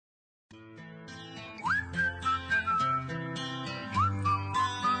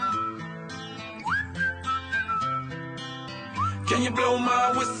Can you blow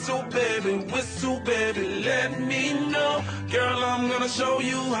my whistle, baby, let me know. Girl, I'm gonna show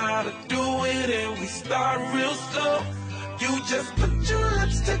you how to do it, and we start real slow. You just put your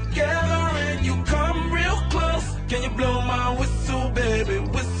lips together and you come real close. Can you blow my whistle, baby,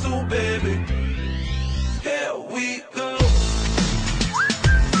 here we go.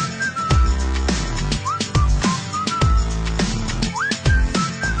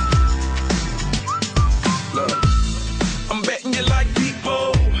 Look, I'm betting you like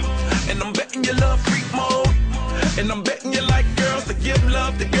people, and I'm betting you love freak mode, and I'm betting you like girls to give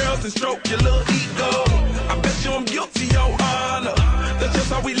love to girls and stroke your little ego. I bet you I'm guilty, your honor. That's just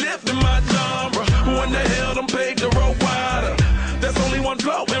how we live in my genre. Who in the hell done paved the road wider? There's only one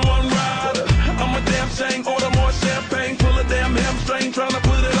flow and one rider. I'm a damn shame, order more champagne, pull a damn hamstring, tryna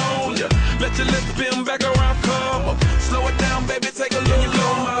put it on ya. Let your lips spin back around, come up. Slow it down, baby, take a little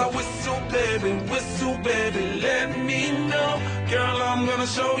blow my whistle, baby, let me know. Girl, I'm gonna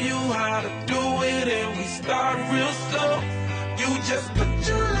show you how to do it, and we start real slow. You just put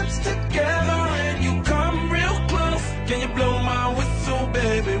your lips together and you come real close. Can you blow my whistle,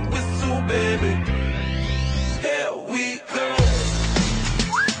 baby, here we go.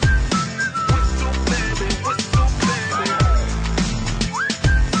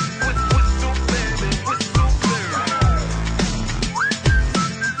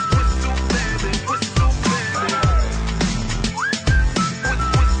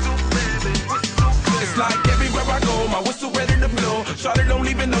 Shawty don't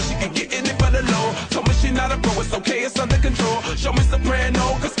even know she can get in it for the low. Told me she not a pro, it's okay, it's under control. Show me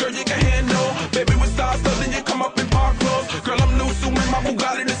soprano, cause girl you can handle. Baby with stars, so then you come up in park clothes. Girl I'm new, so with my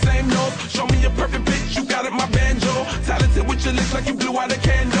Bugatti the same nose. Show me a perfect pitch, you got it, my banjo. Talented with your lips like you blew out a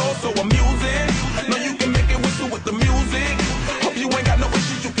candle. So I'm using, know you can make it whistle with the music. Hope you ain't got no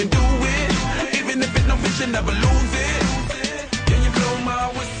issues, you can do it. Even if it no bitch, you never lose it. Can you blow my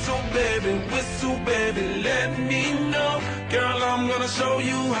whistle, baby, let me know. Girl, I'm gonna show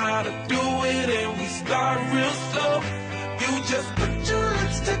you how to do it, and we start real slow.